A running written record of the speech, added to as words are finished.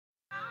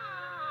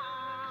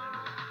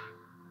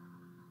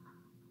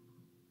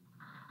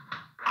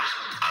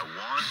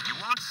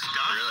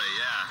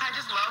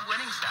love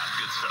winning stuff.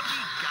 Good stuff. We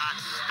got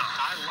stuff.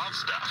 I love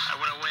stuff. I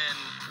want to win.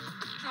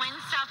 Win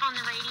stuff on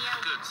the radio.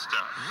 Good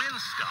stuff. Win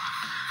stuff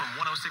from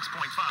 106.5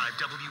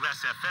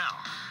 WSFL.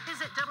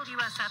 Visit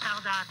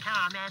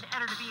WSFL.com and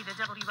enter to be the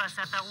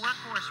WSFL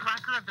Workforce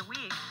Rocker of the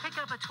Week.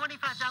 Pick up a $25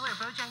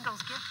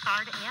 Bojangles gift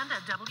card and a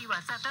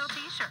WSFL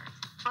t-shirt.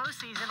 Bow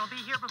season will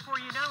be here before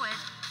you know it.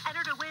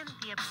 Enter to win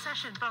the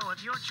Obsession Bow of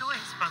your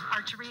choice from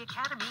Archery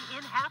Academy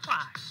in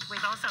Havelock.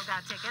 We've also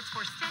got tickets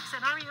for Styx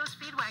and REO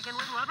Speedwagon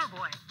with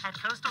Loverboy at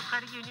Coastal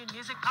Credit Union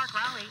Music Park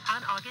Raleigh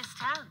on August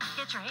 10th.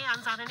 Get your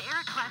hands on an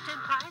Eric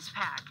Clapton prize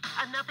pack,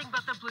 a Nothing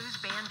But the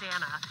Blues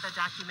bandana, the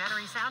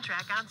documentary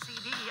soundtrack on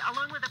CD,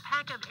 along with a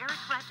pack of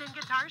Eric Clapton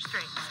guitar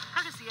strings,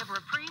 courtesy of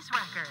Reprise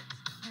Records.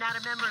 Not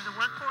a member of the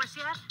workforce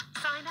yet?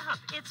 Sign up.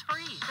 It's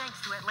free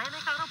thanks to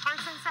Atlantic Auto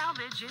Parts and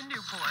Salvage in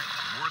Newport.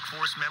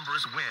 Workforce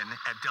members win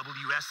at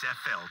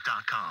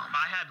WSFL.com.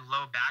 I had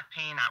low back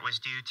pain that was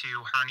due to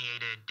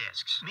herniated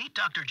discs. Meet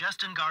Dr.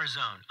 Justin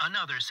Garzone,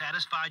 another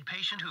satisfied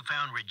patient who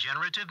found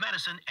regenerative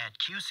medicine at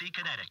QC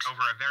Kinetics.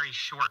 Over a very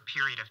short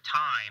period of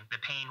time, the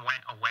pain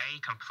went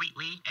away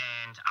completely,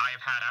 and I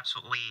have had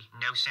absolutely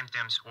no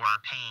symptoms or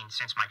pain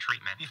since my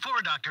treatment. Before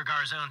Dr.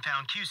 Garzone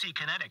found QC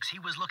Kinetics, he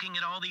was looking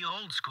at all the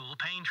old school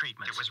pain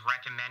treatments. It was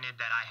recommended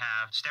that I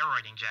have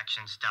steroid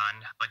injections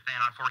done, but then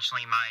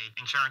unfortunately my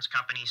insurance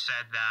company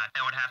said that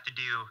I would have to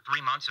do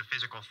 3 months of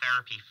physical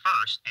therapy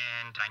first,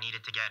 and I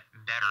needed to get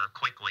better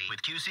quickly.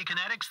 With QC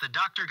Kinetics, the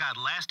doctor got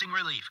lasting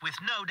relief with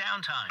no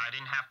downtime. I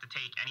didn't have to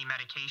take any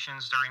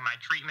medications during my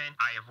treatment.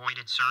 I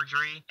avoided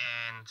surgery,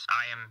 and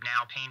I am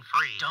now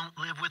pain-free. Don't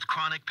live with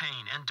chronic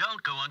pain, and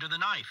don't go under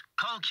the knife.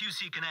 Call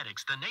QC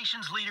Kinetics, the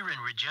nation's leader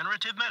in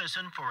regenerative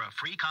medicine, for a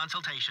free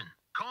consultation.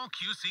 Call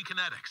QC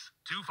Kinetics,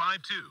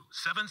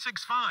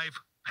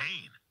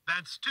 252-765-PAIN.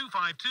 That's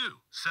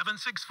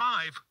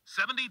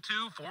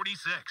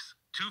 252-765-7246.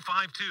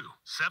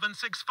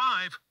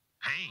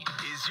 252-765-PAIN.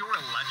 Is your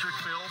electric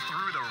bill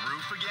through the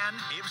roof again?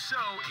 If so,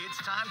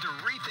 it's time to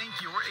rethink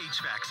your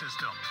HVAC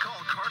system. Call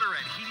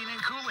Carteret Heating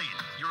and Cooling,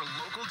 your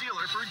local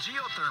dealer for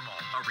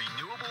geothermal, a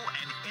renewable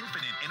and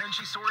infinite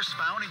energy source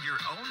found in your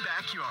own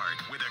backyard.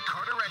 With a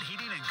Carteret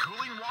Heating and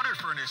Cooling water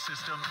furnace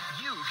system,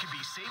 you could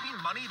be saving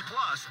money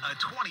plus a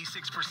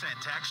 26%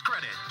 tax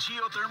credit.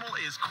 Geothermal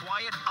is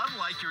quiet,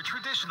 unlike your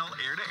traditional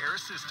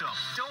air-to-air system.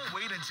 Don't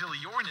wait until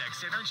your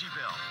next energy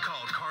bill.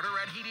 Call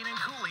Carteret Heating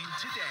and Cooling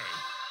today.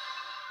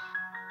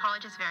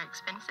 College is very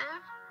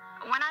expensive.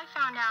 When I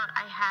found out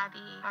I had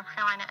the North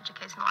Carolina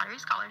Education Lottery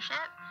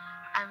Scholarship,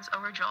 I was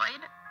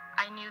overjoyed.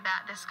 I knew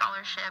that this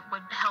scholarship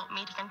would help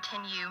me to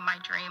continue my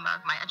dream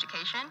of my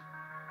education.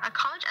 A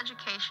college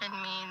education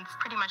means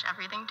pretty much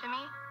everything to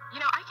me.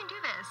 You know, I can do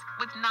this.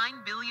 With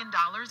 $9 billion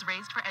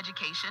raised for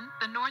education,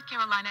 the North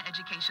Carolina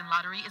Education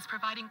Lottery is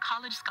providing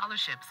college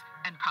scholarships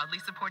and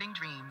proudly supporting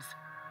dreams.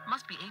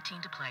 Must be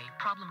 18 to play.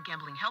 Problem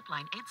Gambling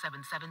Helpline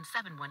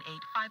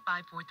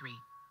 877-718-5543.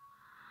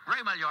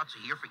 Ray Magliozzi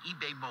here for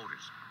eBay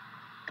Motors.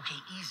 Okay,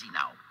 easy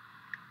now.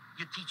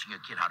 You're teaching a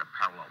kid how to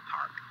parallel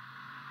park.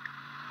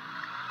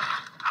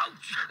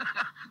 Ouch!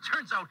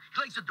 Turns out he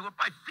likes to do it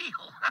by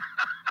feel.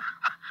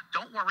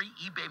 Don't worry,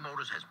 eBay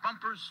Motors has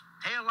bumpers,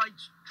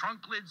 taillights,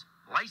 trunk lids,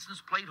 license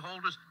plate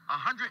holders,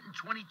 122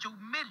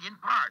 million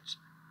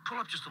parts. Pull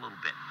up just a little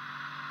bit.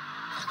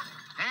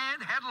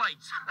 And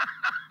headlights.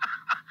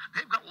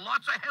 They've got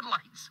lots of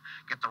headlights.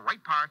 Get the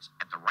right parts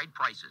at the right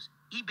prices.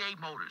 eBay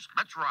Motors.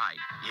 Let's ride.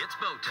 It's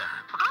bow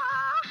time.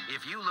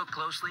 If you look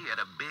closely at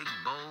a big,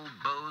 bold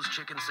Bo's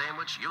chicken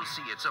sandwich, you'll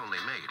see it's only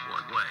made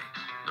one way.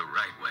 The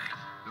right way.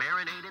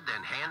 Marinated,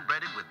 then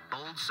hand-breaded with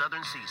bold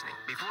southern seasoning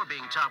before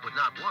being topped with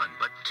not one,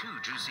 but 2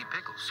 juicy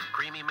pickles,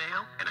 creamy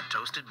mayo, and a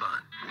toasted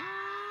bun.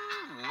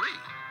 Woo-wee!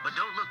 But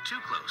don't look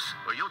too close,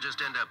 or you'll just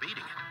end up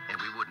eating it. And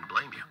we wouldn't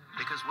blame you,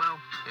 because, well,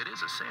 it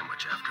is a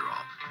sandwich after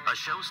all. A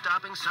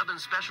show-stopping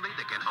southern specialty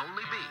that can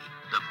only be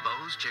the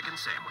Bo's Chicken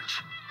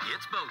Sandwich.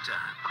 It's bow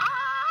time.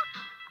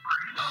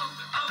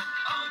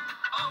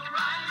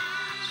 O'Reilly.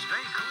 Stay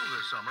cool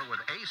this summer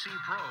with AC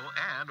Pro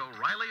and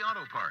O'Reilly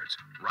Auto Parts.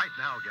 Right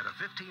now, get a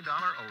 $15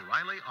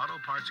 O'Reilly Auto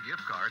Parts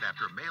gift card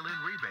after mail-in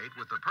rebate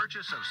with the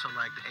purchase of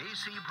select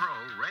AC Pro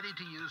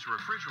ready-to-use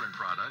refrigerant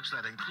products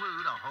that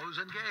include a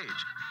hose and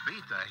gauge.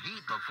 Beat the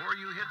heat before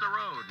you hit the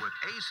road with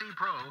AC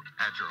Pro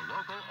at your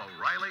local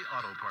O'Reilly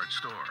Auto Parts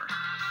store.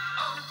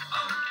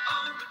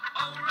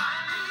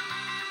 O'Reilly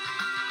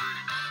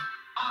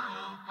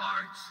Auto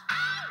Parts.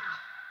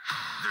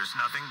 There's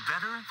nothing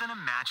better than a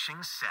matching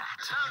set.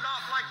 Sound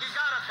off like you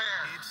got a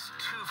pair. It's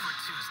 2 for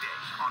Tuesday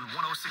on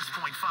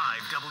 106.5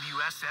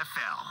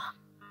 WSFL.